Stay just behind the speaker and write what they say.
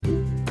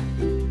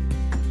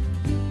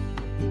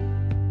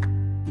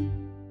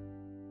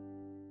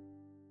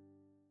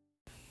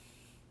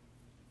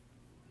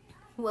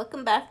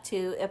Welcome back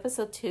to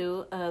episode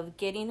 2 of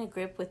Getting a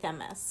Grip with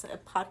MS, a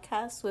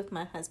podcast with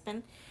my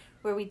husband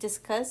where we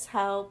discuss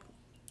how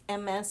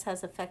MS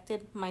has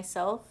affected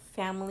myself,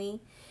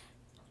 family,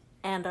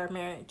 and our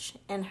marriage,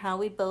 and how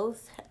we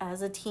both,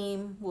 as a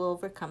team, will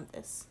overcome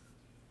this.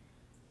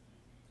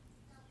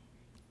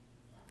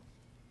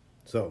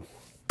 So,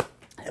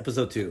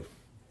 episode 2.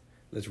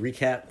 Let's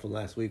recap from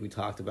last week. We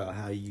talked about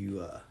how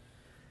you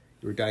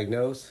were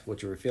diagnosed,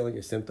 what you were feeling,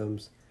 your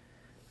symptoms,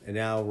 and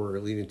now we're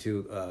leading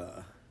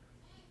to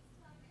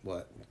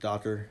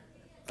doctor.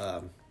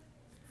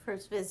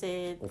 First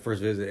visit.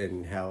 First visit,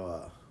 and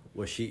how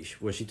what she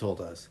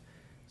told us.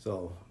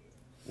 So,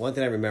 one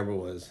thing I remember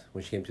was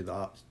when she came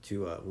to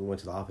we went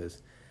to the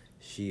office.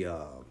 She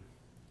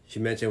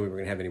mentioned we were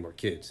gonna have any more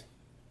kids.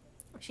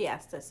 She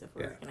asked us if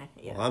we were gonna.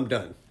 Yeah. Well, I'm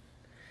done.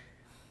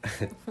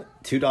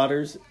 2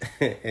 daughters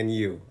and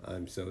you.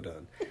 I'm so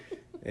done.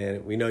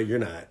 And we know you're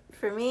not.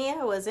 For me,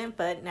 I wasn't,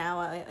 but now,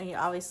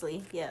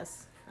 obviously,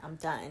 yes, I'm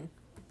done.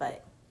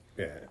 But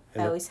yeah,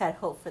 I always had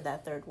hope for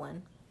that third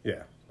one.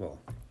 Yeah, well,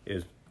 it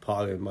was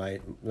probably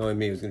knowing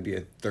me was going to be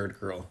a third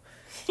girl.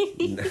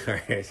 All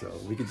right, so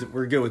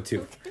we're good with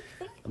 2.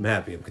 I'm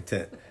happy. I'm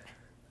content.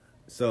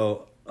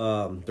 So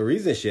the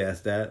reason she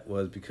asked that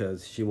was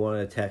because she wanted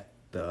to attack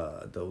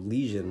the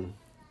lesion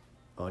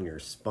on your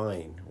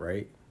spine,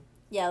 right?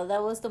 Yeah,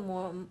 that was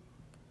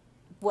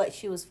what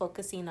she was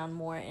focusing on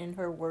more in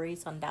her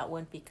worries on that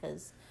one,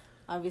 because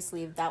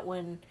obviously if that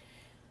one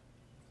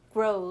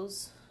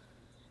grows,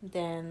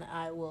 then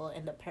I will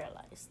end up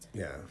paralyzed.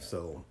 Yeah,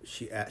 so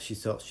she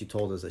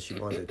told us that she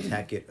wanted to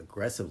attack it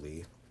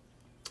aggressively,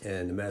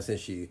 and the medicine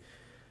she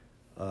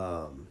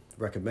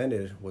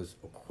recommended was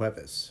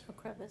Ocrevus.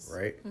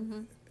 Right?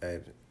 Mm-hmm.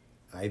 And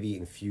IV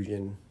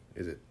infusion,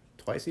 is it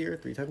twice a year,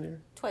 3 times a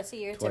year? Twice a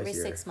year. It's every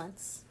 6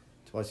 months.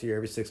 Twice a year,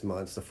 every 6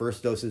 months. The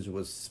first dosage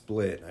was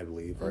split, I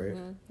believe, right?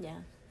 Mm-hmm.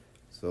 Yeah.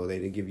 So they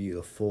did give you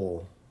the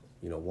full,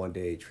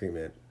 1-day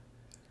treatment.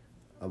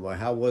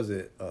 How was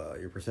it,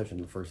 your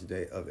perception the first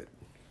day of it?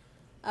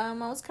 I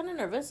was kind of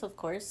nervous, of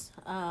course,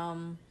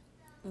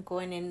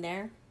 going in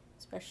there,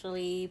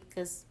 especially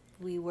because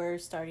we were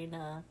this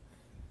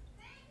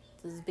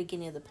is the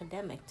beginning of the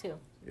pandemic, too.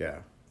 Yeah.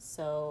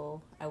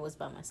 So I was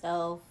by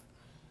myself.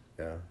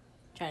 Yeah.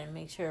 Trying to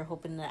make sure,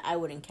 hoping that I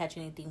wouldn't catch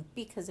anything,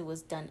 because it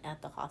was done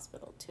at the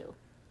hospital too.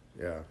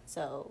 Yeah.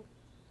 So,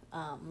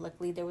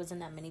 luckily there wasn't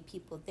that many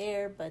people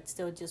there, but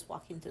still, just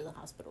walking through the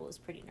hospital was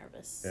pretty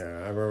nervous.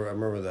 Yeah, I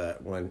remember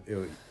that when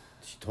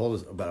she told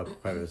us about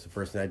it. The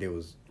first thing I did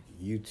was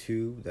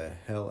YouTube the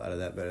hell out of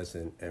that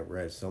medicine and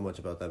read so much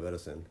about that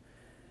medicine,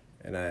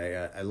 and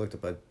I looked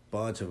up a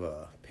bunch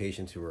of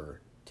patients who were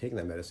taking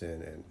that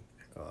medicine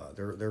and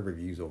their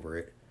reviews over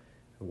it.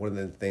 And one of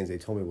the things they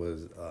told me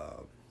was.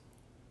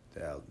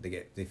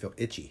 They feel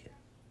itchy,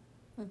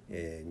 mm-hmm.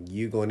 And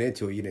you going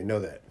into it, you didn't know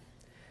that.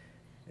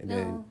 And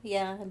then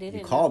I didn't.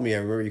 You called me. I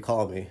remember you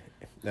called me,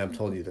 and I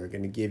told you they're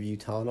going to give you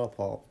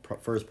Tylenol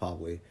first,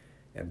 probably,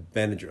 and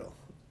Benadryl,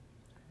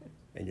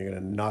 and you're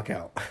going to knock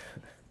out.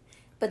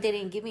 But they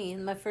didn't give me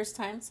my first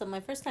time. So my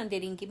first time, they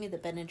didn't give me the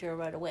Benadryl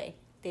right away.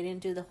 They didn't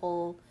do the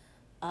whole,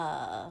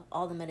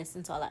 all the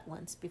medicines all at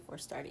once before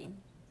starting.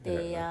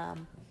 They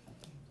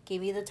gave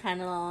me the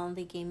Tylenol.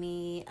 They gave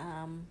me.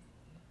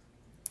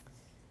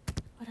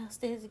 What else?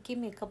 They gave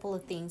me a couple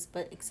of things,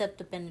 but except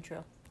the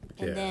Benadryl.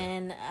 And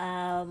then,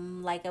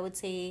 I would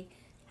say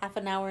half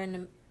an hour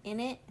in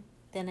it,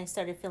 then I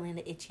started feeling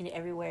the itching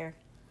everywhere.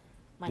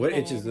 What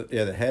itches?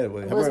 The head. It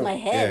was my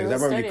head. Yeah, I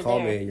remember you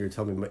called me and you were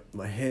telling me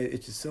my head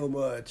itches so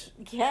much.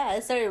 Yeah,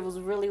 it was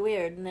really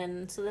weird. And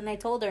then, I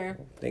told her.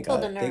 Thank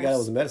God it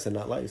was medicine,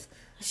 not lice.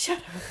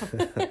 Shut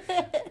up.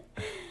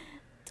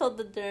 Told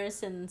the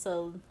nurse, and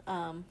so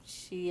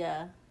she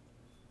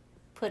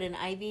put an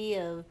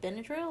IV of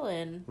Benadryl,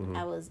 and mm-hmm.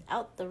 I was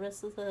out the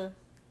rest of the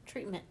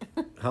treatment.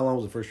 How long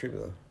was the first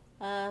treatment,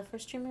 though?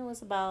 First treatment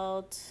was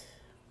about...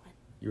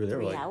 You were there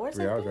 3 hours,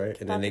 3 hours,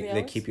 right? And then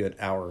they keep you an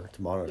hour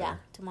to monitor. Yeah,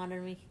 to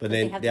monitor me. But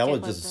then that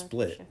was just a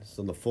split. Sure.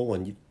 So the full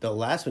one, the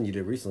last one you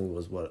did recently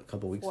was what, a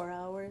couple weeks? 4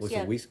 hours. Was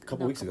it a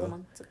couple weeks ago? A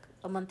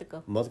month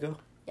ago. A month ago?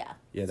 Yeah.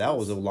 Yeah, that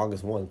was the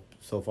longest one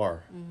so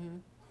far. Mm-hmm.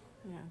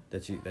 Yeah.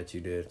 That you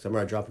did. So I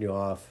remember dropping you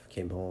off,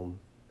 came home,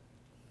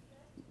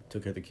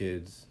 took care of the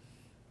kids,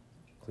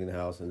 cleaned the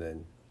house, and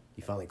then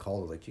you finally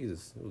called. I was like,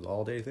 Jesus, it was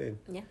all day thing.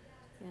 Yeah,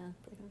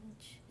 pretty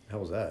much. How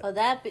was that? Oh,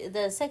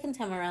 the second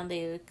time around,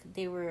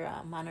 they were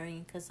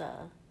monitoring because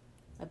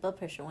my blood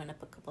pressure went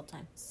up a couple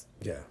times.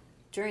 Yeah.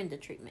 During the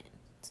treatment,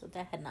 so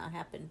that had not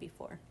happened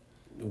before.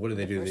 What did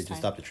they do? Did they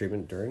just stop the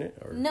treatment during it,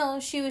 or no?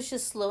 She was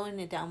just slowing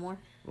it down more.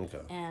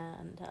 Okay.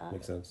 And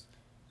makes sense.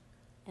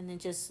 And then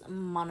just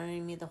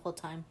monitoring me the whole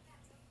time.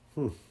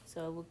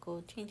 So I would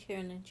go change here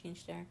and then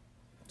change there.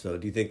 So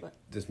do you think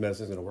this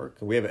medicine is going to work?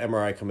 We have an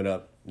MRI coming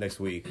up next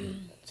week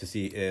to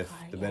see if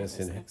the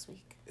medicine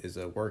is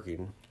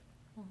working.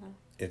 Uh-huh.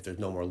 If there's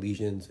no more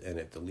lesions, and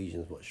if the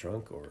lesions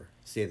shrunk or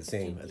stay the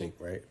same, I think,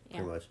 right? Yeah.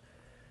 Pretty much.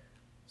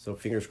 So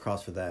fingers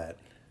crossed for that,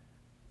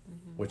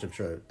 which I'm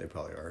sure they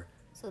probably are.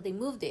 So they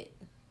moved it.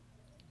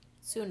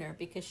 sooner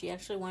because she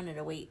actually wanted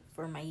to wait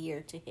for my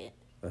year to hit.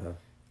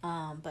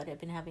 But I've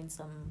been having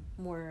some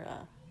more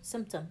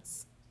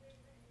symptoms,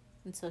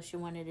 and so she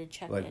wanted to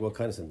check Like it. what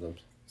kind of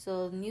symptoms?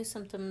 So new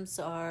symptoms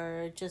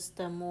are just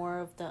more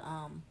of the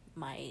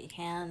my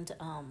hand.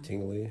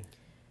 Tingly?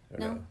 Or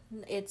No,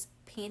 it's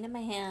pain in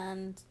my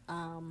hand,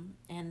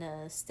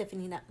 and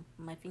stiffening up.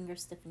 My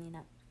fingers stiffening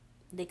up.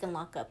 They can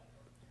lock up.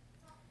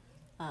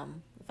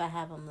 If I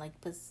have them like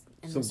in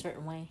a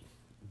certain way.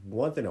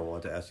 One thing I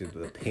want to ask you is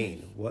the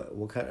pain.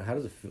 What kind? How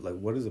does it feel? Like,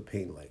 what is the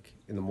pain like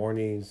in the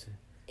mornings?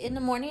 In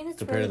the morning, it's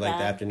compared really to like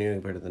bad. the afternoon,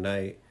 compared to the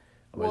night.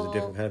 Or is it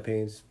different kind of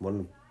pains?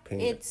 One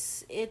pain.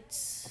 It's,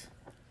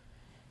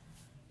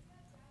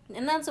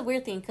 and that's a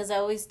weird thing because I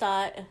always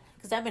thought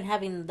because I've been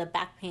having the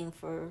back pain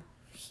for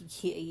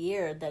a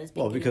year that has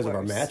been getting because worse. of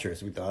our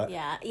mattress, we thought.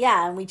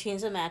 Yeah, and we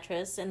changed the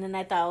mattress, and then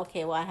I thought,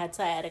 okay, well, I had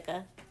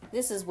sciatica.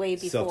 This is way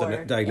before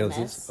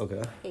Self-diagnosis. MS.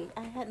 Okay. Hey,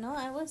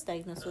 I was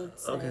diagnosed with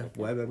sciatica. Okay.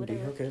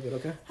 WebMD. Okay, but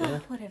okay. Yeah.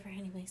 Whatever.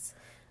 Anyways,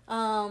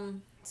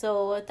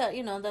 so I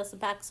thought that's the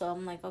back. So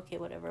I'm like, okay,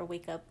 whatever.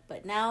 Wake up.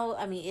 But now,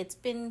 I mean, it's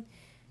been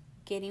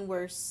getting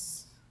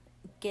worse.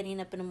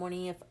 Getting up in the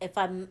morning if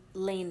I'm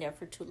laying there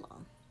for too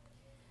long.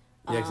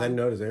 Yeah, because I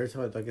noticed every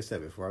time, like I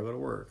said, before I go to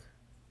work,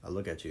 I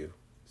look at you,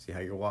 see how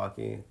you're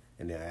walking,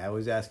 and then I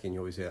always ask you, and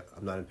you always say,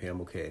 I'm not in pain, I'm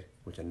okay.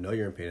 Which I know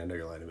you're in pain, I know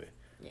you're lying to me.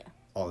 Yeah.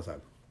 All the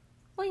time.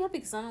 Well, yeah,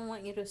 because I don't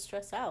want you to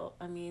stress out.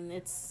 I mean,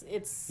 it's.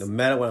 No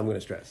matter what, I'm going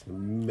to stress. No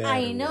matter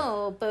I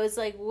know, but it's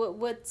like,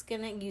 what's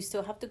gonna? You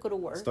still have to go to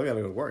work. Still got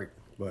to go to work,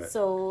 but.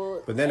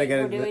 So. But then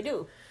again, what do I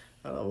do?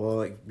 I don't know. Well,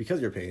 like because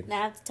of your pain. Now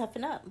I have to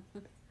toughen up. I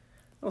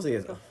don't think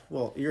it's.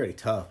 Well, you're already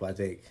tough, but I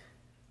think.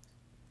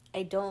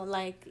 I don't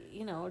like.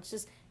 It's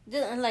just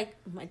like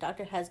my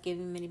doctor has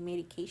given me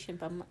medication,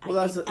 but I'm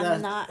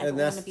not. I don't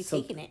want to be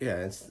taking it. Yeah,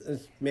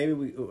 it's maybe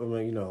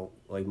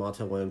like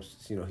Montel Williams.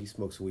 He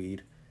smokes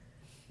weed.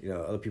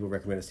 Other people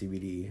recommend a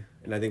CBD,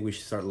 and I think we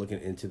should start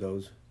looking into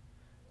those,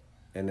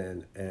 and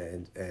then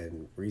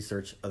and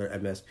research other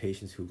MS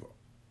patients who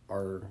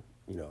are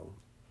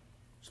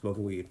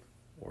smoking weed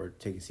or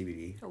taking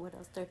CBD, or what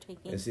else they're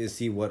taking, and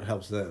see what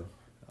helps them.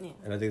 Yeah.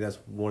 And I think that's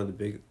one of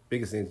the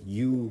biggest things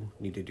you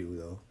need to do,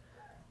 though,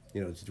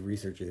 to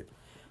research it.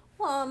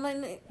 Well, I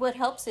mean, what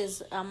helps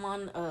is I'm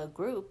on a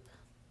group.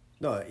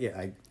 No,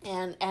 yeah,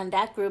 and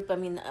that group, I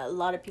mean, a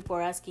lot of people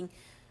are asking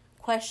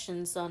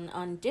questions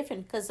on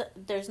different, because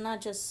there's not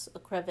just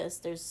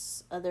Ocrevus,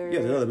 there's other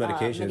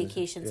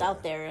medications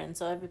out there, and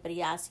so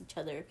everybody asks each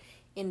other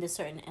in the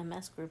certain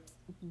MS group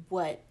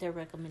what their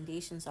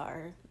recommendations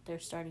are. They're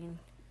starting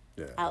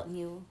out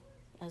new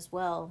as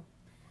well,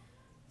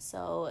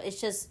 so it's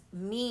just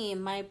me.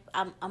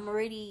 I'm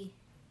already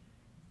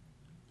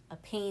a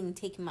pain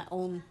taking my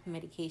own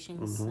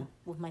medications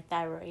with my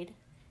thyroid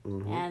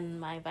and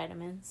my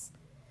vitamins,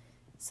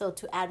 so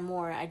to add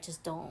more, I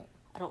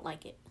don't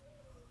like it.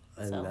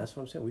 And that's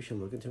what I'm saying. We should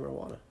look into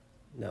marijuana.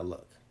 Now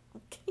look.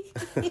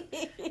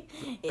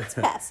 It's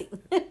passing.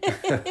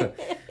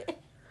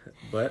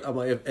 But I'm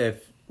like,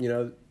 if I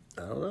don't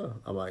know.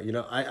 I'm like,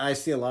 I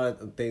see a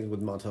lot of things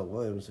with Montel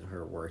Williams,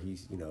 where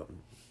he's,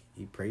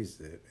 he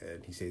praises it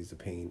and he says the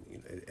pain,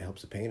 it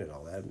helps the pain and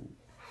all that.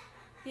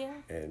 Yeah.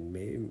 And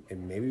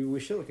maybe we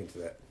should look into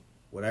that.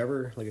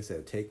 Whatever, like I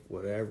said, take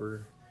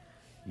whatever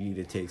you need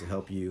to take to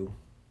help you.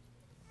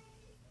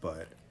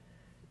 But.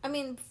 I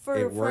mean, for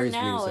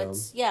now,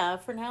 it's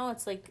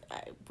like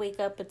I wake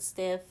up, it's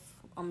stiff,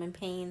 I'm in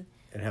pain.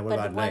 And what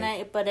about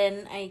night? But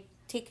then I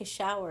take a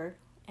shower,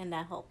 and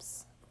that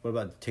helps. What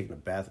about taking a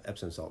bath,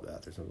 Epsom salt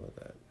bath or something like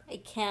that? I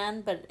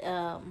can, but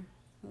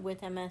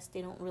with MS,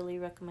 they don't really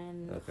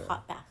recommend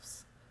hot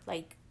baths.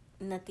 Like,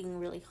 nothing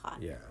really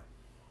hot. Yeah.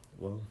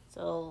 Well.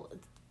 So,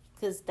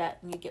 because that,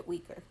 you get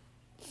weaker.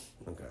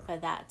 Okay. By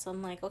that. So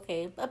I'm like,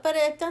 okay. But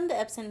I've done the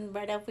Epsom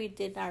right after we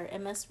did our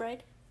MS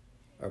ride.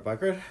 Our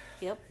bike ride?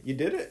 Yep. You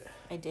did it?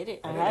 I did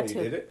it. I had to.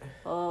 You did it?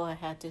 Oh, I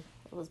had to. It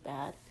was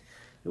bad.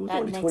 It was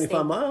only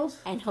 25 miles?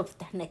 I know, but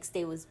that next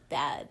day was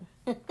bad.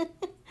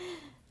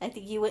 I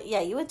think you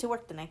went to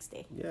work the next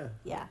day.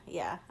 Yeah.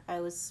 Yeah. I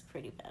was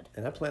pretty bad.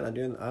 And I'm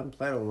planning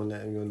on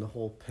that when the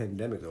whole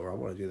pandemic over. I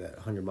want to do that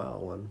 100-mile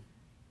one.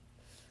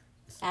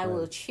 I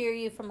will cheer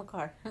you from a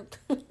car.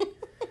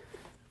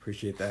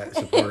 Appreciate that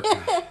support.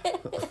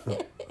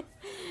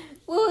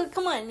 Well,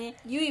 come on.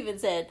 You even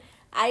said,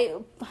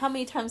 how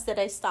many times did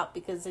I stop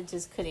because I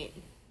just couldn't?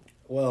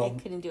 Well, I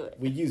couldn't do it.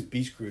 We used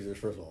beach cruisers,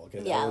 first of all.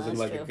 Okay? Yeah, that wasn't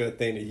that's like true. a good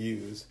thing to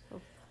use.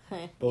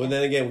 But Yeah.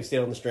 then again, we stayed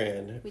on the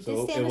Strand. We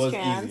so did stay on it the was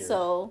Strand, easier.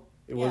 so...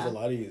 It was a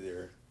lot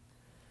easier.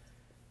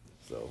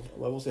 So,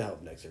 well, we'll see how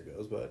next year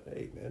goes. But,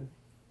 hey, man,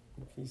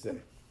 what can you say?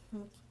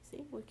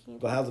 See, what can you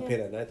do? But how's the pain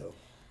at night, though?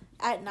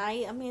 At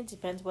night, I mean, it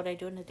depends what I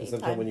do in the And daytime.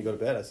 sometimes when you go to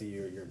bed, I see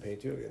you're in pain,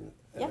 too, again,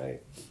 at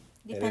night.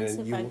 Depends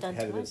if you I've done too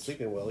haven't been much.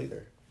 sleeping well,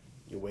 either.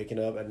 You're waking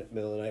up in the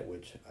middle of the night,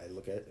 which I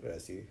look at and I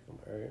see,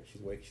 all right,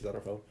 she's awake, she's on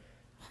her phone.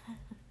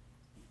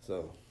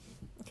 So...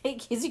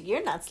 Because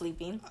you're not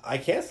sleeping. I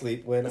can't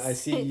sleep when I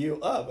see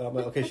you up. And I'm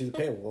like, okay, she's in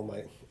pain.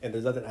 Well, and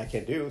there's nothing I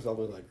can do, so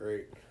I'm like,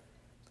 great.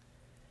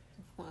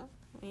 Well,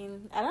 I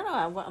mean, I don't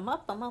know.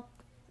 I'm up.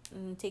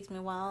 And it takes me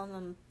a while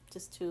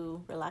just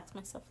to relax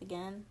myself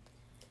again.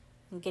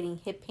 I'm getting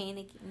hip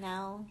pain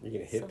now. You're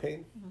getting hip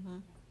pain? Mm-hmm.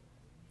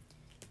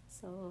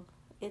 So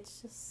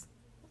it's just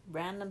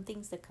random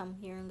things that come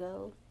here and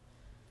go.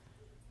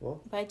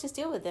 Well, but I just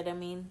deal with it. I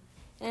mean,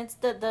 and it's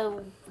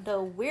the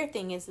weird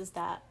thing is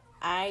that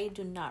I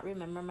do not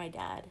remember my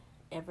dad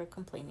ever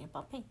complaining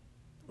about pain.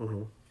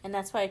 mm-hmm. And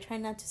that's why I try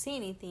not to say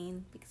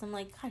anything, because I'm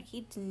like, God,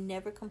 he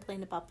never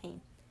complained about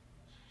pain.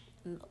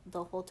 And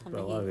the whole time But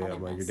that a lot of he had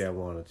it, like MS. your dad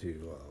wanted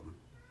to.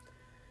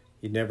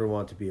 He never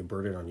wanted to be a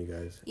burden on you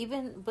guys.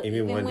 Even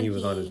when he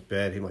was on his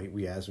bed,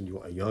 we asked him,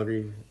 "Are you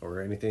hungry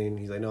or anything?"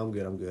 He's like, "No, I'm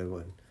good. I'm good."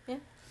 When,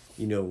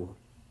 you know,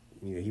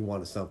 he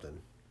wanted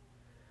something.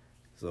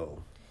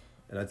 So,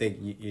 and I think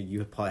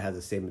you probably have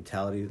the same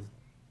mentality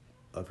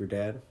of your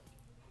dad,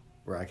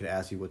 where I could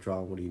ask you what's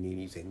wrong, what do you need,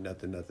 and you say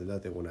nothing.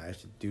 When I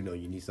actually do know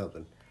you need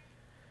something.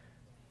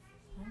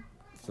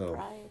 So,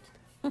 pride.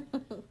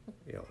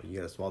 You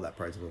gotta swallow that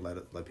pride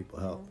to let people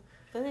help.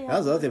 But That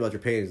was the other thing about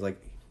your pain is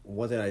like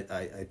one thing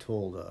I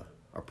told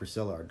our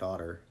Priscilla, our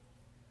daughter,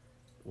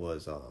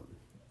 was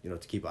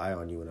to keep an eye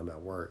on you when I'm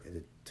at work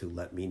and to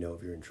let me know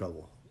if you're in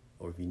trouble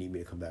or if you need me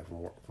to come back from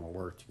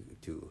work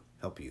to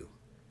help you.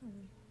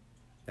 Mm-hmm.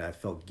 And I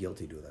felt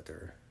guilty doing that to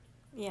her.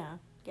 Yeah,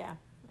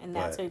 and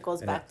that's where it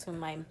goes back to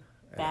my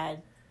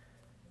bad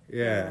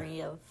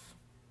memory of.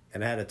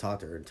 And I had to talk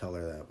to her and tell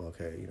her that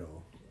okay, you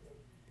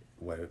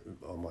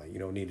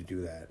don't need to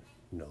do that.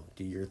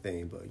 Do your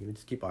thing, but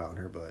just keep an eye on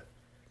her. But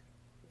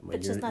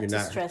just not to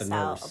stress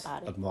out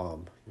about it. A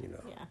mom,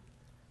 Yeah.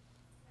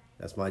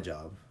 That's my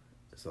job.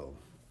 So,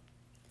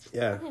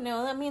 yeah.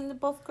 I mean,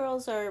 both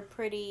girls are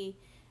pretty.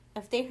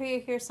 If they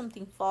hear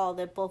something fall,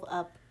 they're both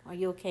up. Are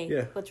you okay?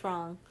 Yeah. What's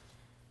wrong?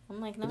 I'm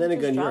like, no. But then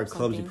again, you're a something.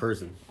 clumsy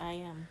person. I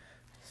am.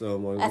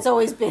 So that's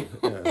always been.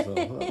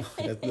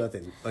 That's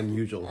nothing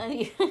unusual.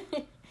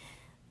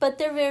 But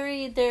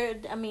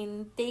I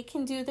mean, they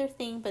can do their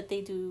thing, but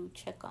they do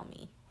check on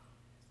me.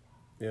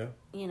 Yeah.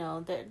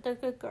 They're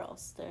good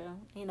girls.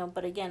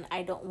 But again,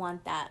 I don't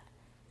want that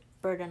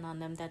burden on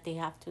them that they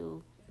have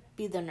to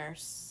be the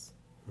nurse.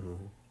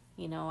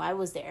 Mm-hmm. I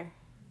was there,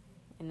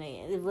 and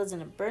it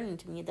wasn't a burden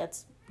to me.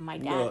 That's my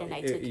dad, and I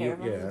took care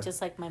of him,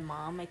 just like my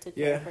mom. I took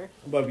care of her.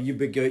 But you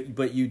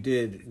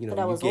did.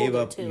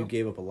 You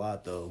gave up a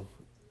lot though.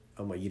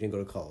 You didn't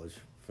go to college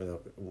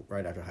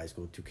right after high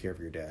school. Took care of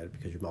your dad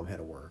because your mom had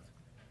to work.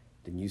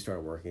 Then you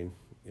started working,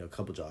 a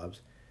couple jobs,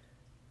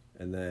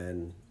 and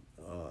then.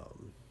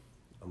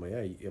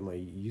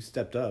 You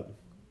stepped up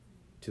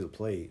to the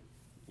plate,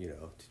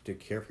 to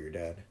care for your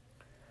dad.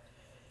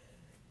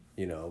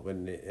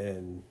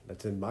 And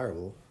that's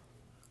admirable.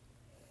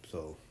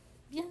 So,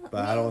 yeah.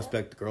 But I don't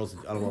expect I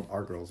don't want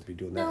our girls to be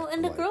doing that. No,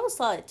 and the girls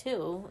saw it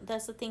too.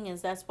 That's the thing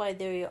that's why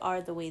they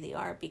are the way they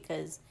are,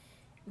 because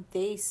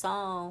they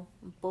saw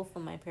both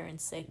of my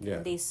parents sick. Yeah.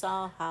 And they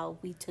saw how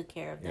we took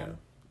care of them. Yeah.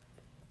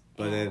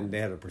 But then they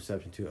had a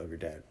perception too of your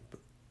dad.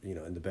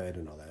 In the bed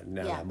and all that.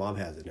 Now mom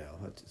has it now.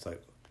 It's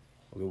like,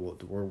 okay, well,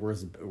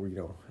 where's is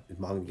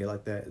mom gonna get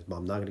like that? Is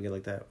mom not gonna get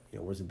like that?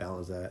 Where's the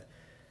balance at?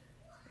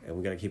 And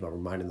we gotta keep on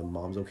reminding them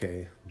mom's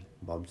okay.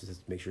 Mom just has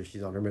to make sure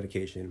she's on her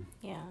medication.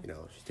 Yeah.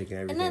 She's taking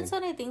everything. And that's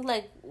what I think.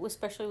 Like,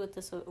 especially with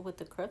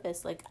the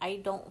crevice, like I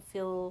don't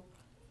feel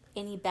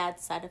any bad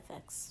side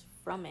effects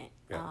from it.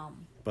 Yeah.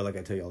 But like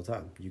I tell you all the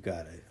time, you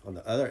gotta on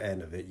the other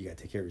end of it, you gotta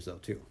take care of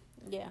yourself too.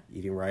 Yeah.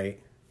 Eating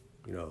right,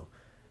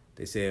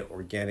 They say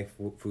organic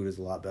food is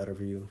a lot better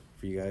for you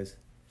guys.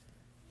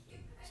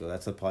 So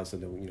that's probably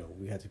something,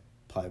 we had to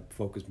probably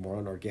focus more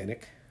on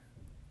organic.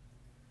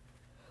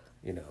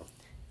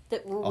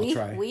 I'll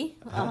try. We?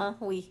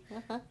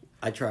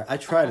 I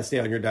try to stay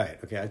on your diet,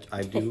 okay?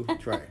 I do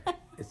try.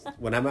 It's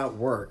when I'm at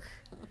work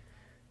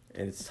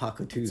and it's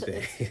Taco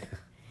Tuesday.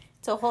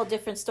 It's a whole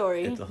different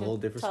story. It's a whole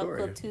different story.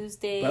 Taco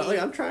Tuesday. But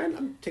I'm trying.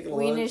 I'm taking a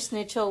lunch. Wiener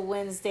Schnitzel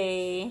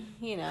Wednesday,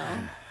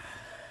 Yeah.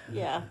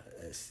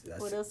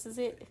 What else is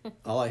it?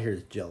 All I hear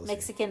is jealousy.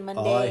 Mexican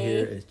Monday. All I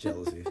hear is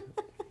jealousy.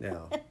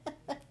 Now,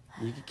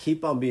 you can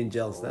keep on being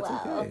jealous. That's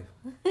okay.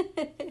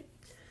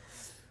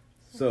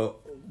 So,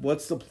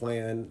 what's the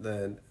plan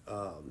then?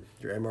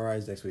 Your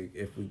MRIs next week.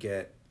 If we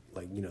get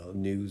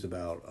news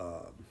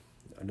about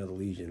another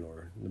lesion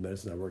or the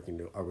medicine I'm working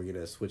to, are we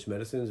gonna switch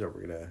medicines? Or are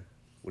we gonna?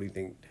 What do you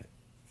think?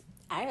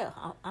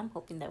 I'm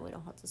hoping that we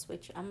don't have to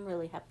switch. I'm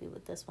really happy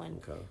with this one.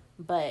 Okay.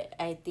 But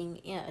I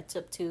think it's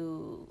up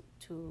to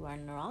our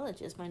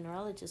neurologist. My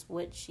neurologist,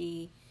 what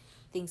she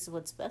thinks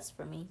what's best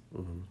for me.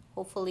 Mm-hmm.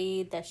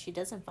 Hopefully that she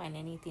doesn't find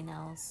anything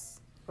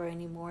else or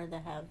any more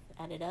that have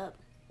added up.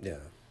 Yeah.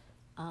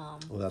 Well,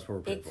 that's what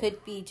we're praying for. It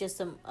could be just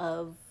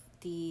of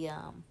the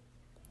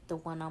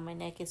one on my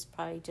neck is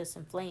probably just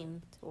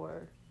inflamed,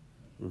 or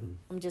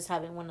I'm just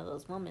having one of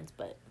those moments.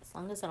 But as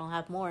long as I don't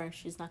have more,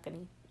 she's not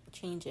going to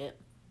change it.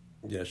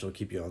 Yeah, she'll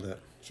keep you on that.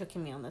 She'll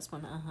keep me on this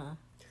one,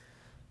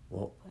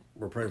 Well,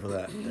 we're praying for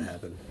that to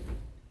happen.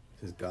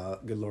 Because God,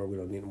 good Lord, we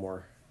don't need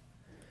more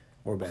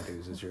bad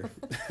news this year.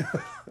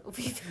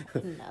 We've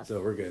had enough.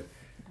 So we're good.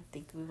 I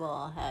think we've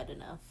all had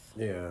enough.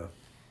 Yeah.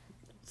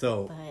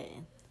 So, but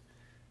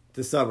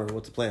this summer,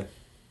 what's the plan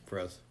for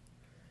us?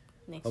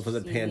 Hopefully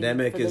the year,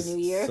 pandemic for the is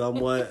new year.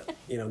 somewhat,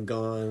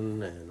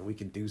 gone, and we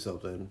can do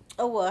something.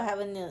 Oh, well, I have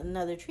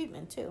another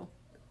treatment, too.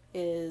 I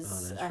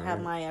have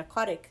right. my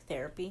aquatic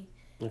therapy.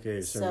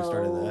 Okay, so we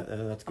started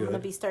that. That's good. I'm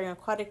going to be starting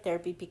aquatic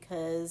therapy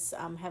because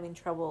I'm having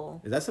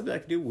trouble. Is that something I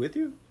can do with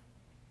you?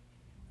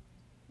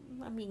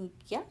 I mean,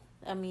 yeah.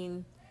 I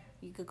mean,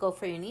 you could go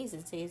for your knees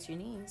and say it's your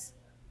knees.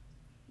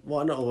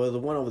 Well, no. Well, the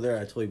one over there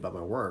I told you about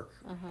my work.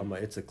 I'm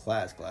like, it's a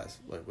class.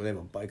 Like, where they have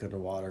a bike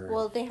underwater.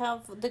 Well, they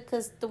have,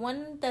 because the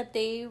one that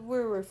they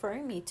were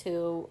referring me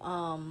to,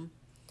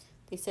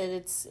 they said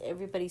it's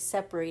everybody's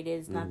separated.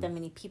 It's not that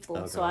many people.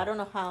 Okay. So I don't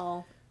know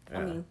how. Yeah,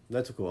 I mean,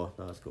 that's cool.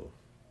 No, that's cool.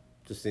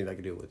 Just see if I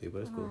can do it with you,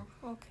 but it's cool.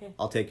 okay.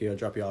 I'll take you. I'll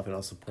drop you off, and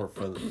I'll support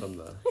from the from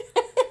the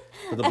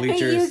I mean,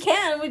 bleachers. you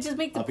can. We just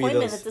make the I'll be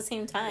appointment those- at the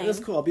same time. That's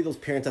cool. I'll be those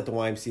parents at the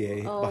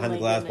YMCA Oh, behind the my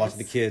glass goodness. watching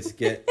the kids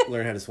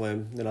learn how to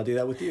swim. Then I'll do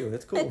that with you.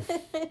 That's cool.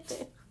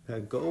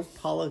 Go,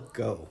 Paula,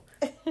 go.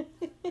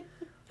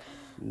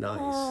 Nice.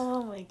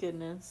 Oh my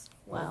goodness!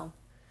 Wow.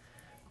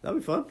 That'll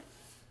be fun.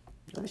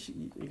 You're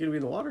gonna be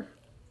in the water.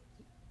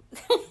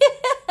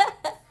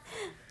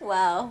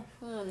 Wow.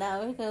 Oh, now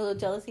we're a little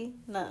jealousy,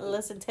 not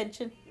less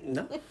intention.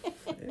 No.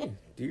 Hey,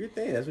 do your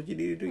thing. That's what you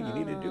need to do. You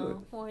need to do it.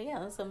 Well,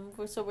 yeah.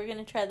 So we're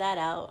gonna try that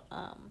out.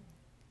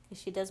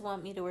 She does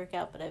want me to work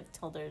out, but I've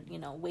told her,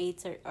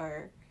 weights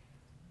are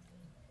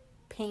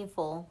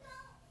painful.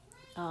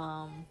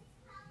 But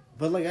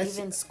like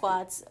Even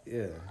squats.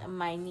 yeah.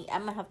 My knee.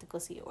 I'm gonna have to go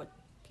see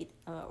an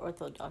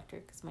ortho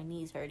doctor because my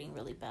knee's hurting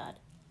really bad.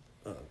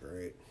 Oh,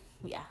 great.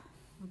 Yeah,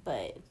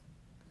 but I'm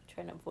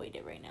trying to avoid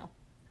it right now.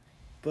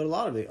 But a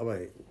lot of it,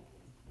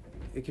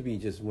 it could be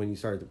just when you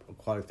start the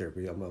aquatic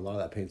therapy. A lot of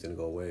that pain's gonna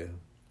go away.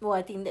 Well,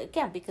 I think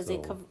that because they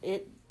So- cover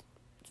it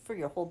for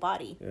your whole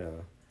body. Yeah.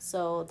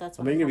 So that's.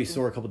 I What mean, you're gonna be hoping.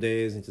 sore a couple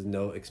days and just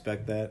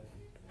expect that.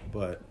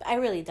 But I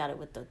really doubt it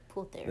with the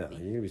pool no, therapy.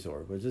 you're gonna be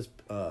sore. But just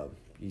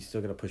you still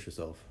gotta push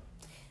yourself.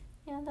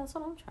 Yeah, that's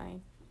what I'm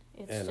trying.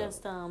 It's And,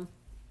 just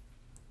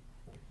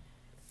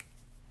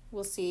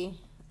we'll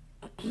see.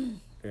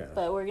 Yeah.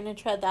 But we're gonna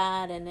try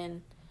that, and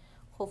then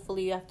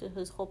hopefully after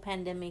this whole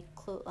pandemic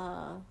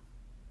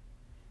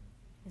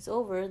is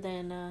over,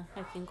 then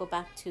I can go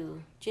back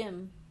to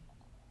gym.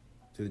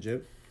 To the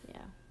gym,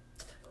 Yeah,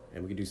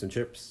 and we can do some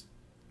trips.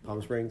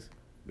 Palm Springs,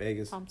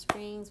 Vegas, Palm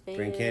Springs, Vegas,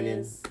 Grand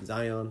Canyon,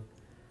 Zion,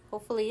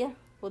 Hopefully, yeah,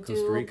 we'll Costa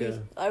do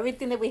Rica.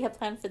 everything that we have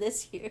planned for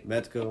this year.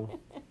 Mexico,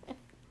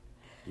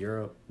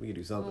 Europe. We can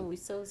do something. We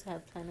still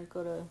have planned to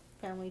go to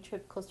family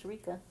trip Costa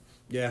Rica.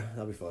 Yeah,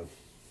 that'll be fun.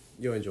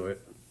 You'll enjoy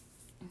it.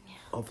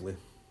 Hopefully.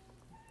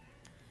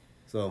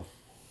 So,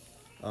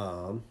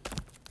 the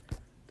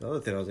other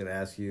thing I was gonna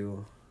ask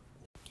you.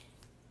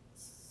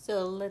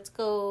 So let's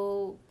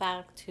go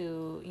back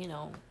to,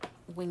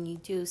 when you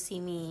do see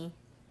me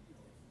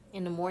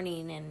in the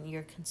morning and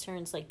your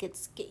concerns, like get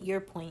your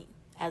point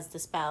as the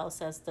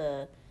spouse, as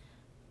the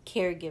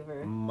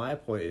caregiver. My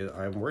point is,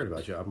 I'm worried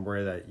about you. I'm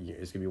worried that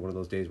it's gonna be one of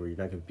those days where you're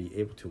not gonna be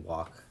able to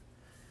walk,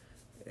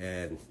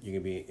 and you're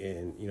gonna be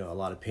in, a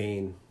lot of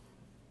pain.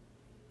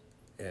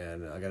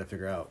 And I gotta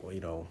figure out,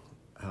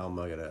 how am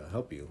I gonna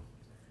help you?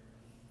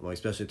 Well,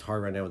 especially it's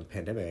hard right now with the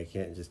pandemic. I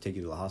can't just take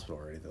you to the hospital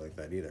or anything like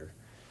that either.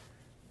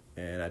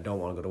 And I don't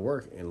want to go to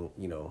work and,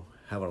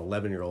 have an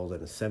 11-year-old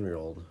and a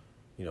 7-year-old,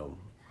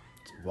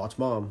 watch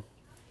mom.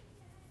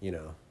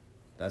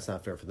 That's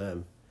not fair for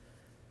them.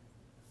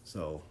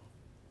 So,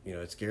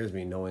 it scares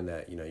me knowing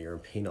that, you're in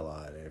pain a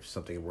lot. And if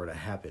something were to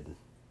happen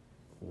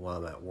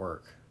while I'm at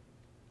work.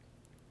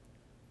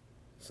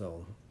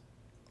 So,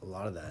 a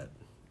lot of that,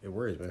 it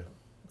worries me.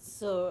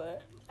 So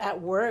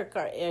at work,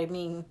 are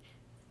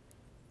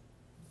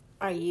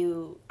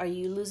you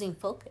losing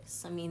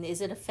focus? I mean,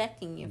 is it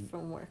affecting you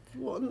from work?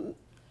 Well,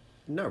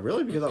 not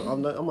really, because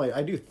I'm like,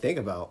 I do think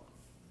about,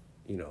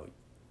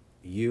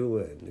 you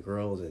and the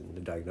girls and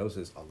the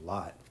diagnosis a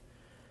lot.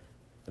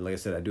 And like I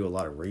said, I do a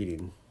lot of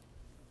reading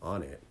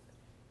on it.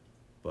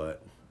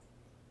 But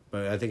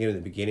I think in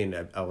the beginning,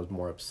 I was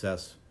more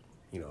obsessed,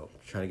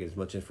 trying to get as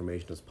much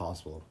information as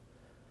possible,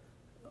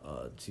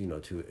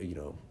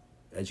 to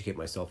educate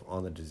myself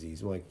on the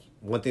disease. Like,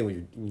 one thing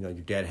when your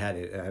dad had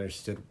it, and I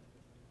understood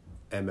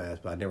MS,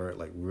 but I never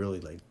really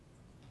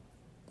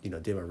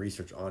did my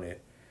research on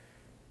it,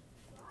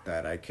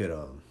 that I could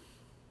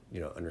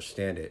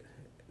understand it.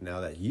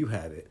 Now that you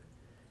have it,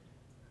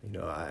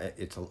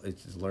 it's a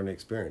learning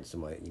experience.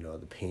 And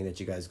the pain that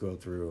you guys go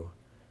through,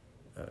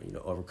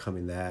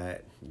 overcoming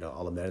that,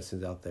 all the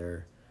medicines out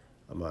there.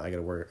 I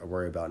gotta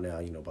worry about now,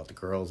 about the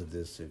girls, if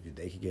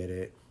they could get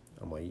it.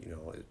 I'm like,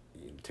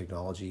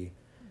 technology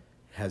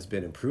has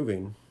been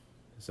improving,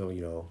 so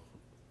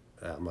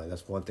I'm like,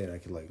 that's one thing I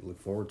could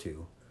look forward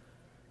to.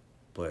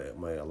 But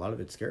a lot of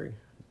it's scary.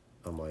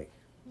 I'm like,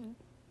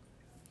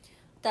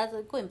 That's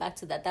going back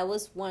to that. That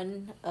was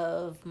one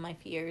of my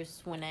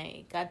fears when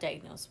I got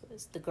diagnosed,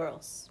 was the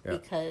girls. Yeah.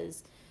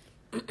 Because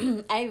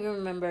I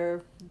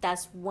remember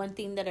that's one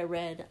thing that I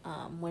read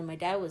when my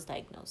dad was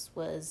diagnosed,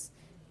 was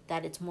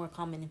that it's more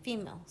common in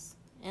females.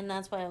 And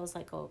that's why I was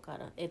like, oh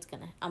God,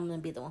 I'm gonna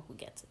be the one who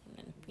gets it.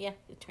 And yeah,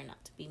 it turned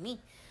out to be me.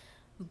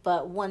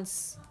 But when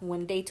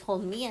they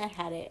told me I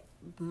had it,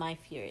 my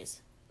fear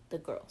is the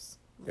girls.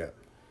 Yeah.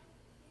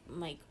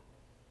 Like,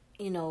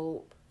 you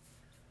know,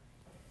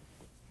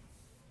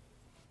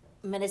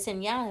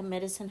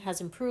 medicine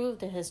has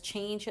improved. It has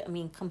changed. I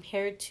mean,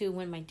 compared to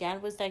when my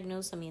dad was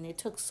diagnosed, I mean, it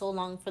took so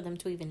long for them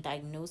to even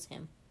diagnose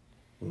him.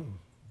 Mm.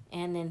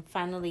 And then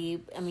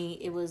finally, I mean,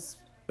 it was...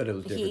 But it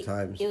was different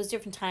times. It was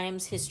different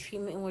times. His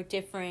treatment were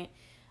different.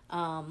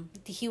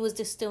 He was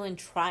just still in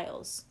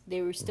trials.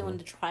 They were still in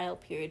the trial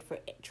period for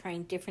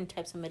trying different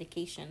types of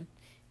medication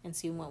and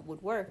seeing what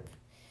would work.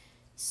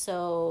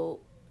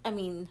 So, I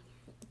mean,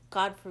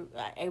 I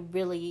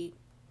really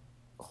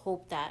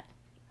hope that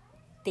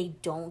they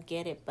don't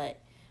get it, but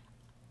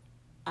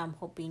I'm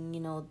hoping,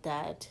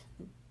 that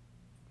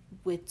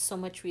with so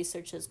much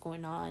research that's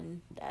going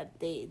on, that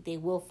they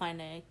will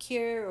find a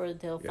cure, or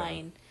they'll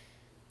find...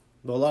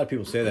 Well, a lot of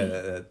people say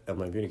that if you're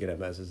going to get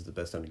MS, this is the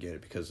best time to get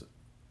it because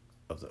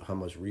of how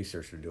much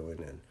research they're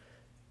doing,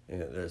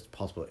 and there's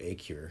possible a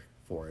cure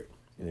for it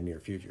in the near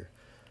future.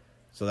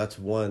 So that's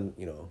one,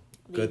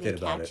 good thing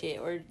about it.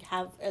 Or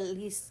have at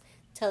least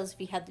tell us if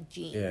you have the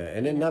gene. Yeah,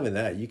 and then not even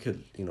that, you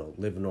could,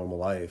 live a normal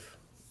life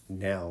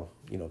now,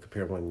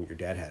 compared to when your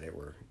dad had it,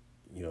 where,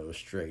 it was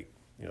straight,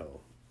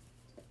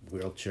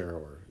 wheelchair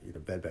or,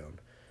 bedbound.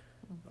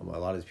 A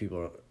lot of these people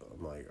are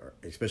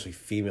especially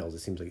females, it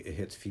seems like it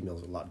hits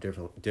females a lot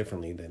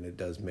differently than it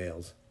does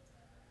males.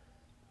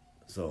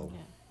 So,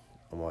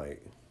 I'm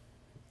like,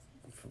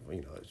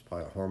 it's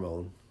probably a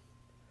hormone.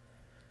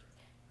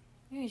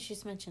 Yeah,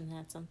 she's mentioned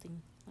that,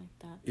 something like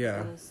that.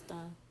 Yeah.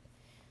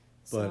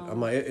 But I'm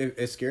like,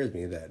 it scares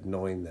me that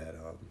knowing that,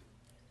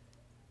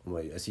 I'm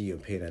like, I see you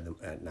in pain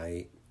at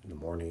night, in the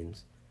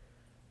mornings.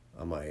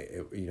 I'm like,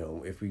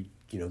 if we,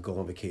 go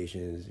on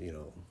vacations,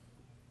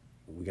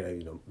 we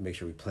gotta, make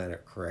sure we plan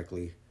it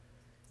correctly.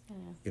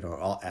 Yeah.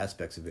 All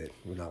aspects of it.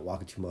 We're not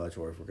walking too much,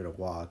 or if we're gonna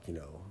walk,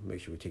 make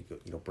sure we take,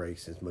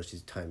 breaks as much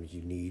time as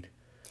you need.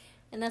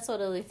 And that's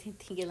what I was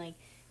thinking, like,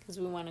 because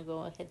we want to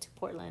go ahead to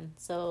Portland.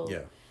 So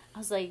yeah. I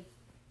was like,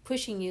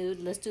 pushing you,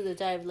 let's do the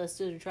drive.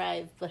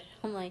 But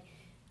I'm like,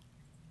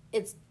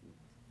 it's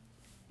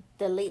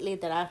the lately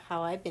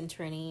how I've been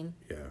turning.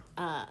 Yeah.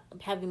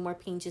 Having more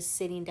pain just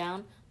sitting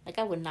down. Like,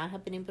 I would not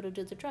have been able to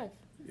do the drive.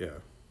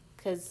 Yeah.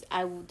 Because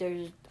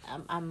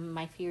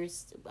my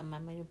fears, I'm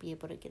not going to be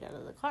able to get out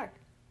of the car.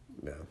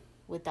 Yeah.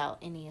 Without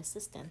any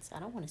assistance. I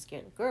don't want to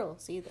scare the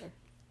girls either.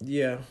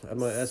 Yeah,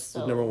 that's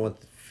the number one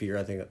fear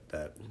I think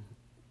that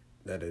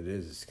it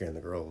is scaring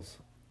the girls.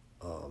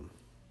 But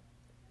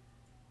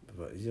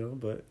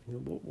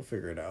we'll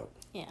figure it out.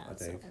 Yeah, I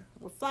think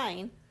we're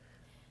flying.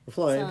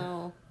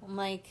 So I'm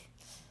like,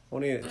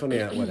 it's only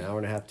an hour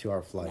and a half, 2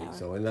 hour flight,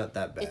 so it's not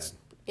that bad.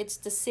 It's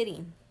the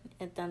sitting,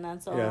 and then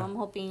that's all. Yeah. I'm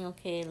hoping.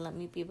 Okay, let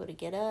me be able to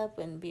get up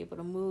and be able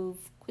to move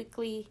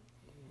quickly.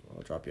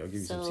 I'll drop you. I'll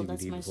give you some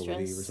CBD before we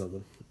leave or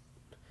something.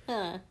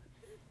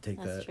 Take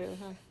that. That's true,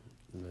 huh?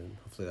 And then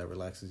hopefully that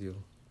relaxes you.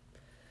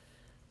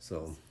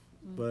 So,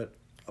 but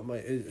I'm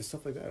like, it's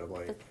stuff like that. I'm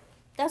like,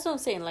 that's what I'm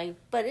saying. Like,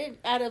 but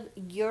out of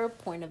your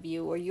point of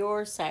view or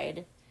your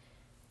side,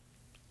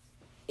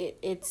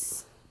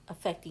 it's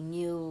affecting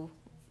you.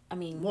 I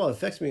mean, well, it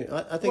affects me.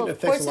 I think it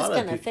affects a lot of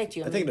people. Affect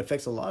you. I think it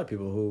affects a lot of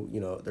people who,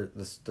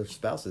 their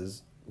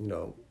spouses,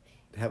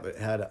 have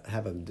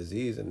a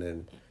disease, and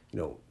then,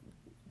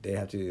 they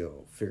have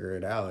to figure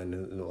it out.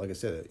 And like I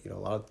said, a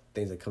lot of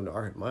things that come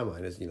to my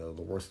mind is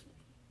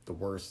the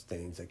worst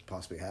things that could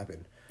possibly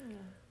happen. Yeah.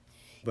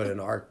 But in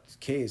our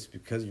case,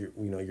 because your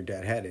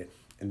dad had it,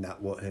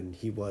 and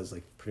he was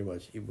like pretty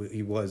much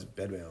he was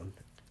bedbound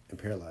and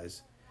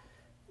paralyzed,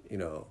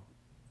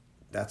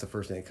 that's the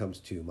first thing that comes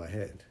to my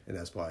head, and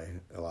that's why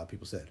a lot of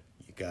people said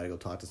you got to go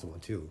talk to someone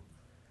too.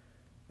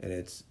 And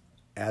it's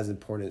as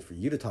important for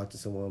you to talk to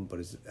someone, but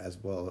it's as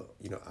well,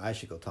 I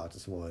should go talk to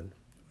someone,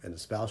 and the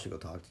spouse should go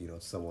talk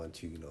to someone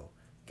to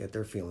get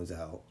their feelings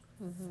out,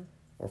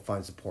 or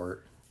find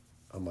support.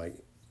 I'm like,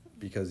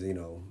 because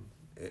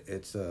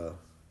it's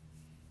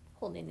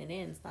holding it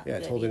in is not. Yeah,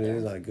 good holding either. it in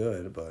is not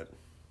good, but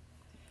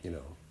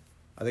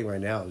I think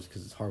right now it's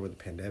because it's hard with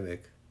the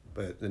pandemic,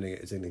 but then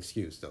it's an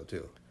excuse though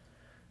too,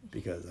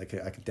 because I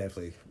could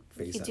definitely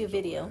face. You do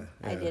video.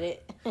 Yeah. I did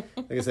it.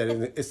 Like I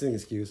said, it's an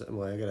excuse. I'm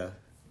like, I gotta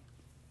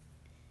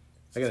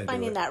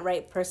finding that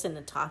right person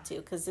to talk to,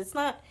 because it's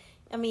not.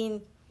 I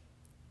mean,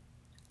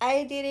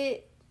 I did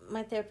it.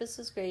 My therapist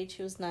was great.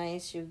 She was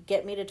nice. She would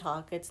get me to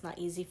talk. It's not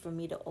easy for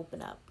me to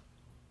open up.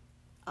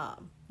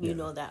 You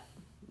know that.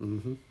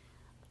 Mm-hmm.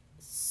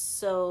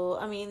 So,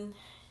 I mean,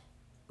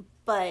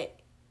 but,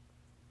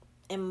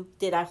 and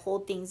did I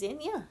hold things in?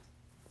 Yeah.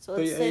 So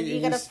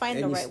you gotta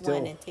find the right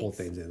one. And hold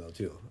things in though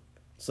too.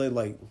 So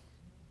like,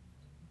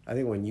 I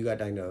think when you got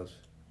diagnosed,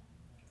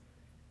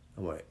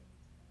 I'm like,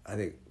 I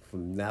think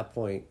from that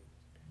point,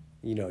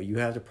 you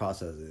have to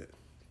process it.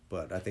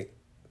 But I think,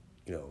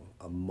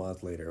 a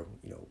month later,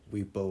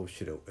 we both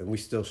should, and we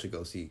still should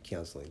go see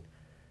counseling,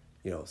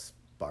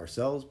 by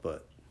ourselves,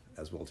 but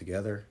as well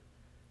together.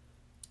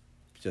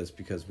 just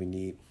because we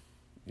need,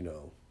 you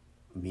know,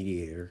 a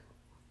mediator,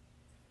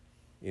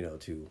 you know,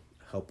 to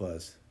help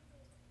us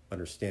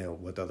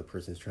understand what the other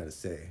person is trying to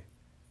say.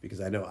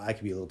 Because I know I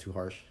can be a little too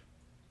harsh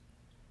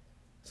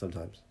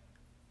sometimes.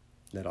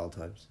 Not all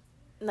times.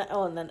 I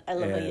love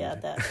how you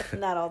add that.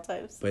 Not all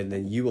times. But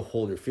then you will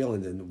hold your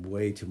feelings in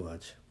way too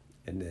much.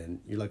 And then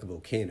you're like a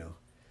volcano,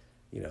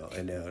 you know,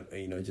 and then,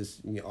 you know,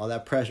 just, you know, all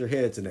that pressure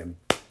hits and then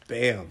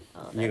bam,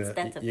 that's you're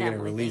a going to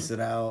release thing.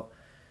 it out.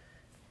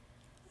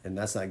 And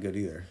that's not good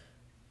either.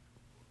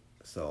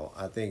 So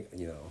I think,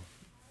 you know,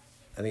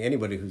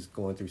 anybody who's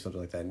going through something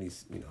like that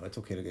needs, you know, it's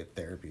okay to get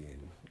therapy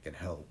and get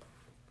help.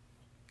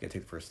 Get to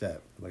take the first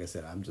step. Like I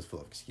said, I'm just full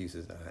of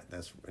excuses,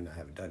 and I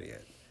haven't done it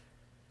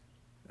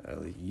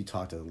yet. You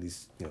talk to at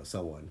least, you know,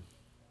 someone.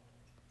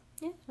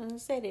 Yeah, I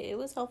said it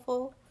was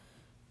helpful.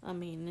 I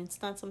mean,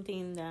 it's not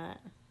something that,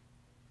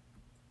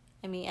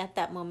 I mean, at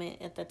that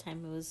moment, at that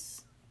time,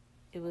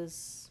 it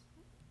was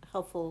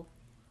helpful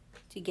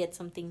to get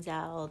some things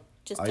out,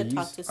 just to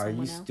talk to someone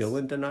else. Are you still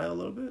in denial a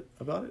little bit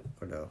about it,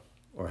 or no?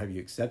 Or have you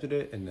accepted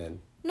it and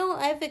then? No,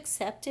 I've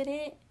accepted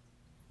it.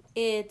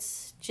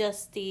 It's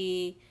just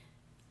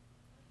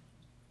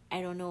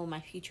I don't know what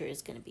my future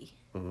is going to be.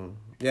 Mm-hmm.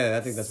 Yeah,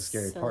 I think that's a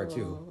scary part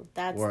too.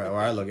 That's where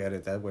I look at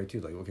it that way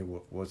too. Like, okay,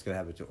 what's going to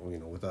happen to, you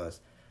know, with us,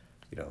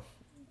 you know?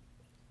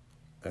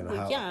 And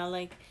well, yeah,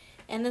 like,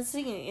 and the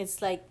thing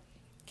it's like,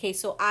 okay,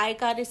 so I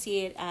got to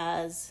see it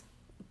as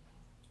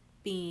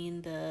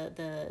being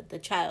the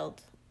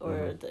child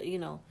or the, you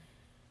know,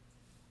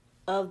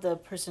 of the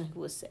person who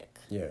was sick.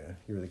 Yeah,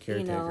 you were the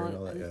caretaker, you know, and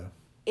all that. Yeah.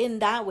 In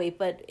that way,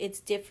 but it's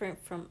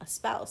different from a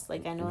spouse.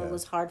 Like, I know it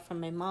was hard for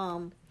my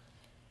mom.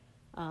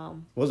 What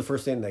was the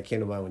first thing that came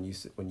to mind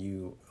when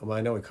you? Well,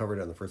 I know we covered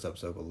it on the first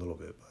episode a little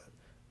bit,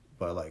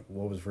 but like,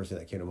 what was the first thing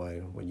that came to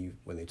mind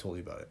when they told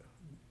you about it,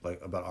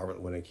 like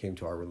about when it came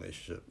to our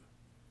relationship?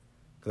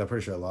 Because I'm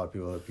pretty sure a lot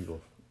of other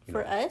people,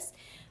 for us,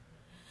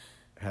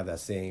 have that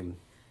same,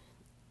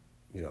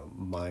 you know,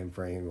 mind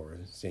frame or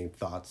same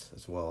thoughts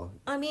as well.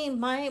 I mean,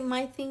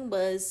 my thing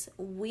was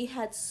we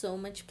had so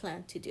much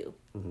planned to do,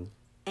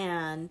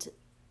 and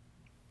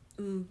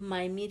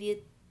my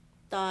immediate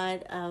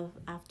thought of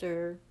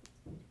after.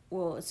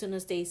 Well, as soon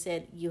as they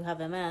said you have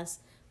MS,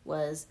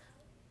 was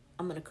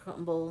I'm gonna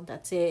crumble.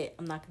 That's it.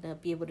 I'm not gonna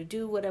be able to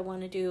do what I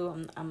want to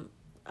do. I'm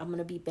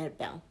gonna be bed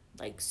bound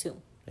like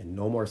soon. And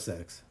no more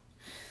sex.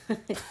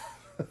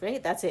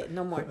 Right. That's it.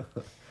 No more.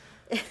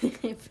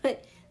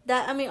 But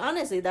that, I mean,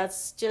 honestly,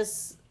 that's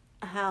just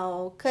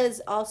how. Cause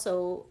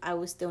also I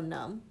was still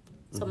numb,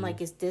 so I'm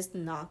like, is this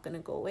not gonna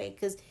go away?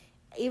 Cause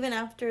even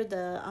after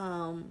the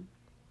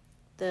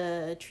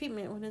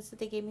treatment, what is it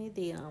they gave me?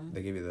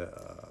 They gave you the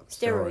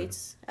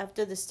steroids.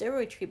 After the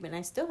steroid treatment,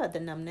 I still had the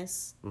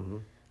numbness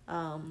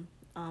on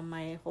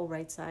my whole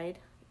right side.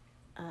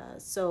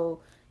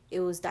 So it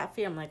was that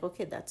fear. I'm like,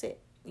 okay, that's it.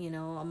 You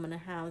know, I'm going to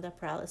have that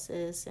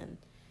paralysis and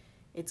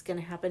it's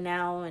going to happen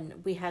now.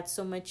 And we had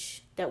so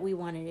much that we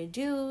wanted to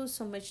do,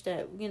 so much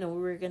that, you know,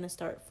 we were going to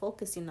start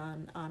focusing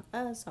on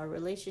us, our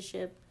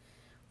relationship,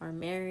 our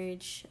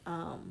marriage.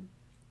 And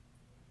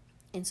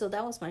so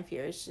that was my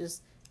fear. It's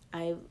just,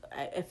 I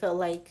felt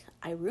like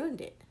I ruined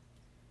it.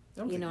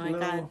 You know, I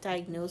got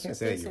diagnosed with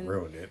this. You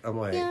ruined it. I'm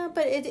like, yeah,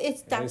 but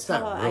that's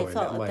how I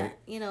felt. Like, that,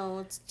 you know,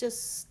 it's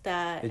just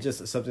that. It's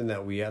just something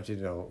that we have to,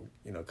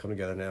 you know, come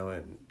together now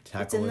and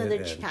tackle. It's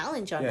another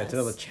challenge on us. Yeah, it's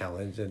another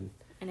challenge, and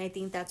I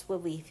think that's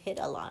what we've hit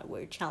a lot.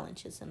 We're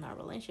challenges in our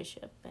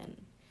relationship,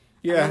 and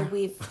yeah, I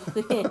mean,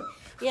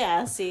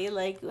 yeah. See,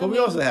 like, but we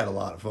also had a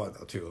lot of fun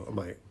though too. I'm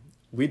like,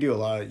 we do a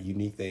lot of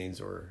unique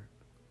things, or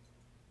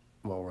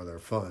they're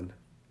fun.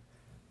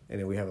 And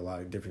then we have a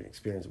lot of different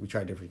experiences. We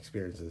try different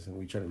experiences, and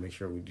we try to make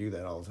sure we do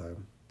that all the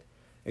time.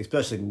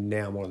 Especially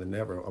now more than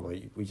ever. I'm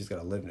like, we just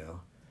got to live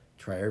now.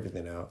 Try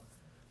everything out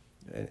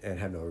and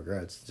have no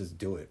regrets. Just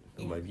do it.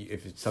 I'm like,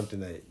 if it's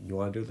something that you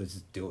want to do, let's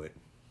just do it.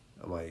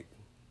 I'm like,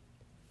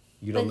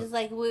 you don't... But it's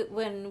like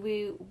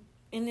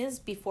and this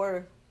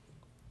before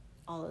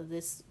all of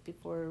this,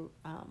 before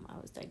I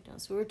was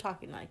diagnosed, we were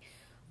talking like,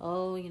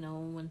 oh, you know,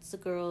 once the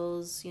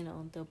girls, you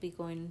know, they'll be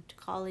going to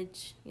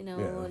college, you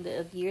know,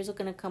 the years are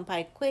going to come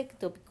by quick.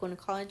 They'll be going to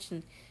college.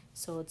 And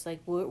so it's like,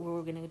 we're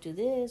going to do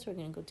this. We're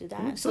going to go do that.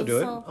 We can still do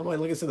it. I'm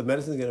like I said, the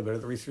medicine's getting better.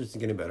 The research is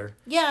getting better.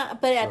 Yeah.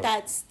 But at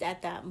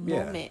that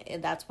moment,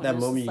 that's when that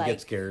moment you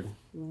get scared.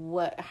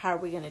 How are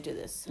we going to do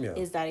this? Yeah.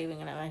 Is that even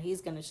going to,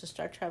 he's going to just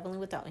start traveling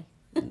without me.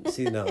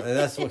 See, no. And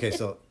that's okay.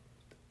 So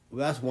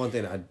that's one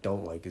thing I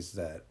don't like is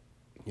that,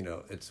 you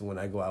know, it's when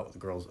I go out with the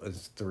girls,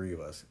 it's three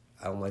of us.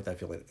 I don't like that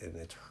feeling, and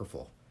it's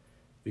hurtful,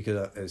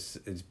 because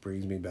it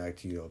brings me back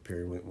to, you know, a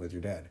period with your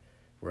dad,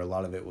 where a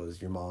lot of it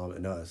was your mom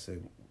and us,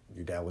 and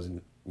your dad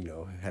wasn't, you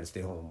know, had to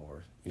stay home,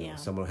 or you know,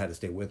 someone had to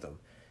stay with them.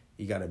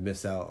 You got to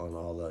miss out on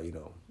all the, you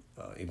know,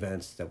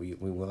 events that we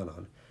went on.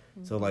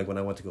 Mm-hmm. So like when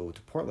I went to go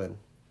to Portland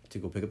to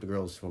go pick up the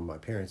girls from my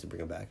parents and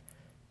bring them back,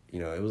 you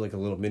know, it was like a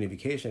little mini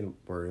vacation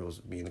where it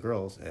was me and the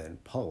girls,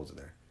 and Paul was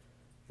there,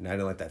 and I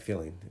didn't like that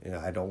feeling. You know,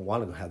 I don't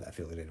want to have that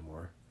feeling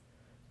anymore.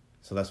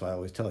 So that's why I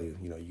always tell you,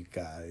 you know, you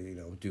gotta, you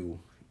know, do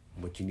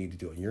what you need to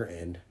do on your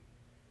end,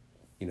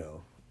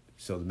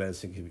 so the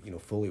medicine can,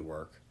 fully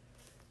work,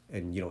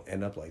 and you don't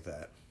end up like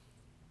that.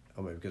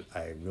 I mean, because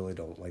I really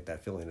don't like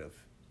that feeling of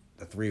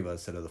the three of us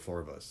instead of the four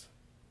of us.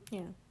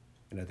 Yeah.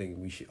 And I think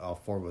we should, all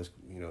four of us,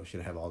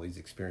 should have all these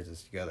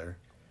experiences together,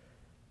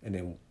 and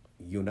then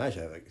you and I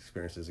should have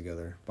experiences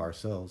together by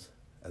ourselves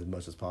as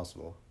much as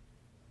possible.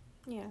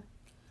 Yeah.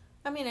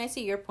 I mean, I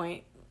see your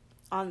point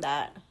on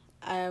that.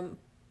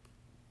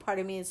 Part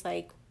of me is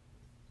like,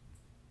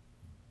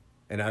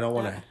 and I don't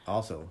want to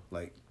also,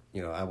 like,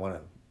 don't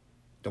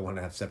want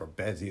to have separate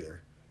beds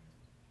either,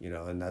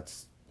 and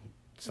that's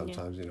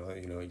sometimes,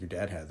 your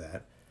dad had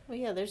that. Well,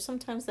 yeah, there's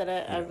sometimes that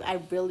I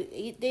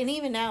really, and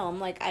even now I'm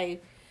like, I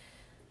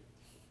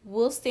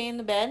will stay in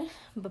the bed,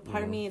 but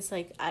part of me is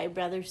like, I'd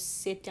rather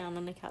sit down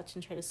on the couch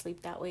and try to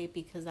sleep that way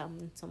because I'm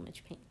in so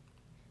much pain.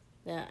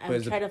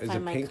 I'm trying to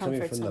find my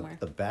comfort somewhere.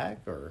 The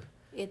back, or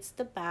it's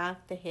the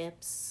back, the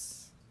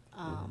hips,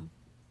 and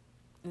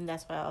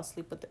that's why I'll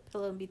sleep with the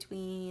pillow in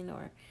between,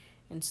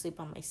 and sleep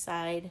on my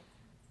side.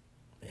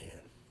 Man.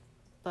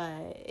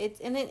 But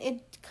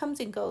it comes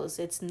and goes.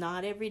 It's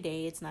not every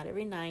day. It's not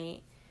every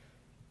night.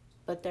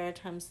 But there are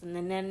times,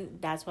 and then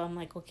that's why I'm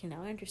like, okay,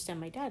 now I understand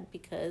my dad,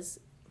 because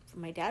for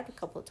my dad, a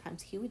couple of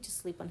times he would just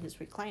sleep on his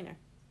recliner.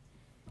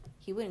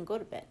 He wouldn't go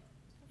to bed,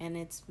 and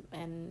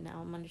now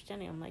I'm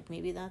understanding. I'm like,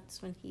 maybe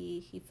that's when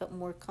he felt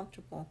more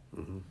comfortable.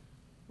 Mm-hmm.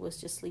 Was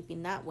just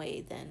sleeping that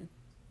way than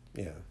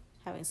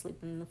having sleep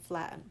in the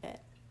flat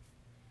bed.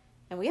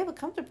 And we have a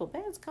comfortable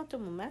bed. It's a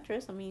comfortable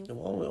mattress. I mean,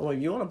 well, if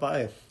you want to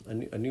buy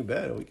a new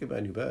bed, we could buy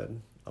a new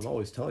bed. I'm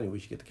always telling you we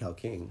should get the Cal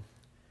King.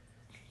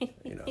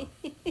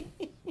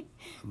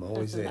 I'm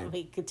always saying. Does not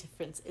make a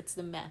difference. It's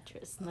the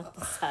mattress, not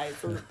the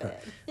size of the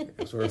bed.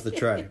 It's worth the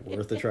try.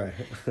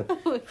 Oh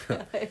my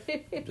God.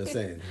 I'm just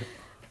saying.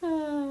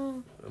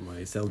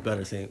 It sounds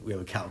better saying we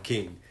have a Cal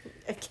King.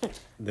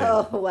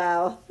 Oh,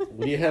 wow.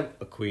 When you have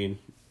a queen.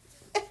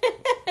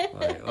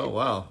 Like, oh,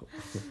 wow.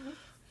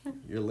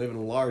 You're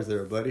living large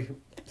there, buddy.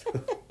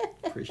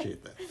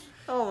 Appreciate that.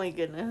 Oh, my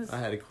goodness. I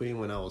had a queen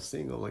when I was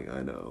single. Like,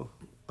 I know.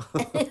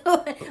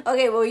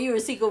 Okay, well, you were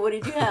single. What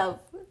did you have?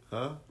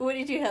 Huh? What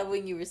did you have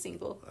when you were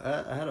single?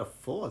 I had a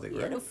full, I think, right?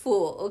 You had a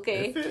full,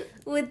 okay. It fit.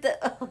 With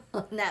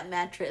that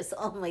mattress.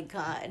 Oh, my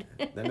God.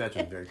 That mattress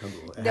was very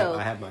comfortable.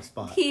 I had my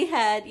spot.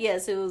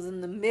 Yes, it was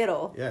in the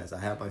middle. Yes, I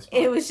had my spot.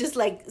 It was just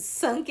like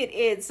sunken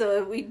in.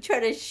 So if we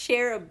try to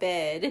share a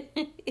bed,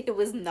 it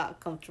was not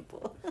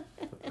comfortable.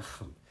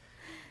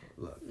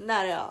 Look,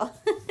 not at all.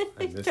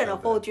 You're trying to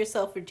hold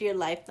yourself for dear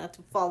life not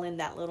to fall in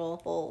that little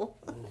hole.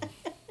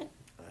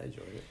 I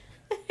enjoyed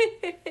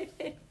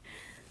it.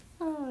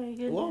 Oh my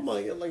goodness. Well,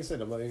 like I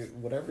said,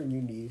 whatever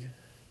you need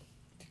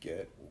to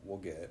get, we'll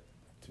get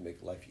to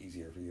make life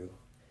easier for you.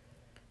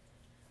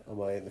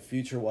 In the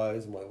future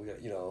wise, we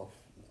got,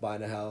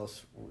 buying a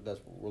house.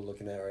 That's what we're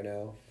looking at right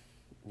now.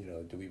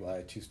 Do we buy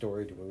a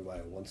 2-story? Do we buy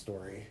a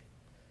 1-story?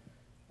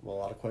 A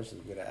lot of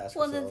questions we got to ask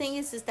ourselves. Well, the thing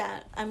is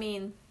that, I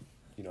mean,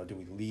 do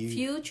we leave?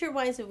 Future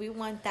wise, if we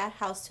want that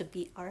house to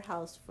be our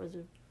house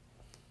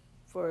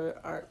for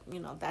our,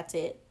 that's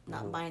it,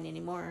 not buying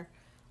anymore.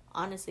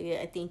 Honestly,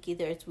 I think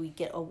either it's we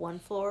get a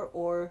 1-floor,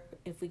 or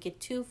if we get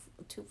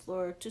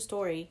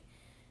 2-story,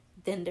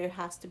 then there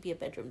has to be a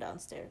bedroom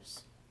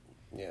downstairs.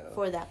 Yeah.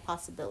 For that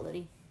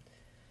possibility.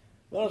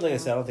 Well, like I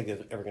said, I don't think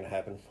it's ever going to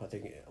happen. I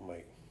think I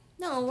might.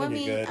 No,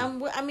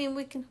 I mean,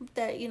 we can hope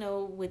that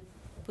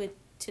with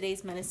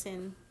today's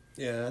medicine.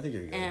 Yeah, I think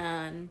you're good.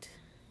 And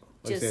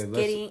like just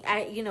getting,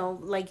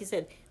 like you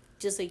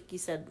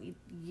said,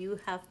 you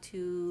have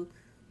to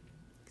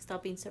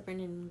stop being stubborn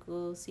and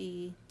go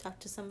talk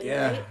to somebody,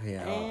 right?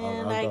 Yeah.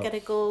 And I gotta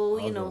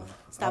go,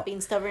 stop being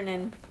stubborn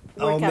and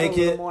work out a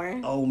little more.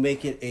 I'll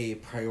make it a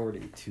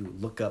priority to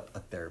look up a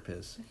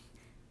therapist.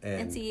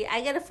 And see,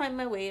 I gotta find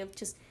my way of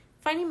just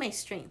finding my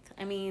strength.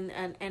 I mean,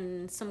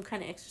 and some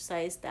kind of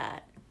exercise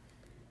that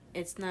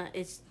it's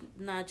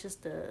not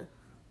just the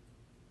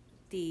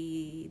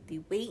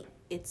weight.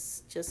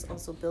 It's just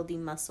also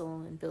building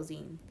muscle and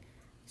building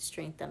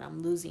strength that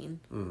I'm losing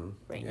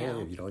right now.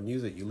 If you don't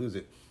use it, you lose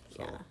it.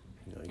 So,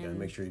 you gotta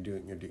make sure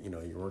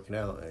you're working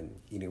out and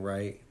eating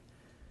right,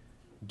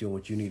 doing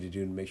what you need to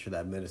do to make sure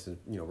that medicine,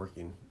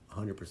 working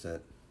 100%.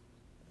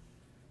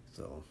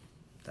 So,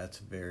 that's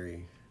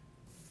very,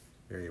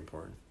 very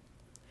important.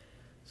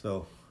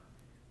 So,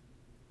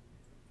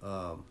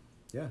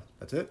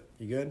 that's it.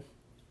 You good?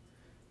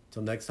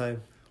 Until next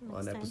time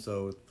on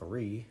episode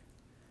 3.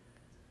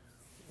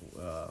 It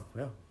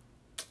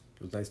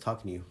was nice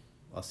talking to you.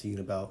 I'll see you in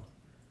about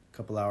a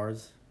couple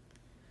hours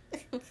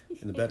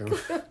in the bedroom.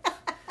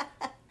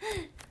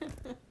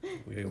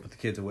 We're gonna put the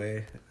kids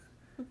away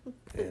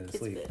and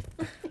sleep.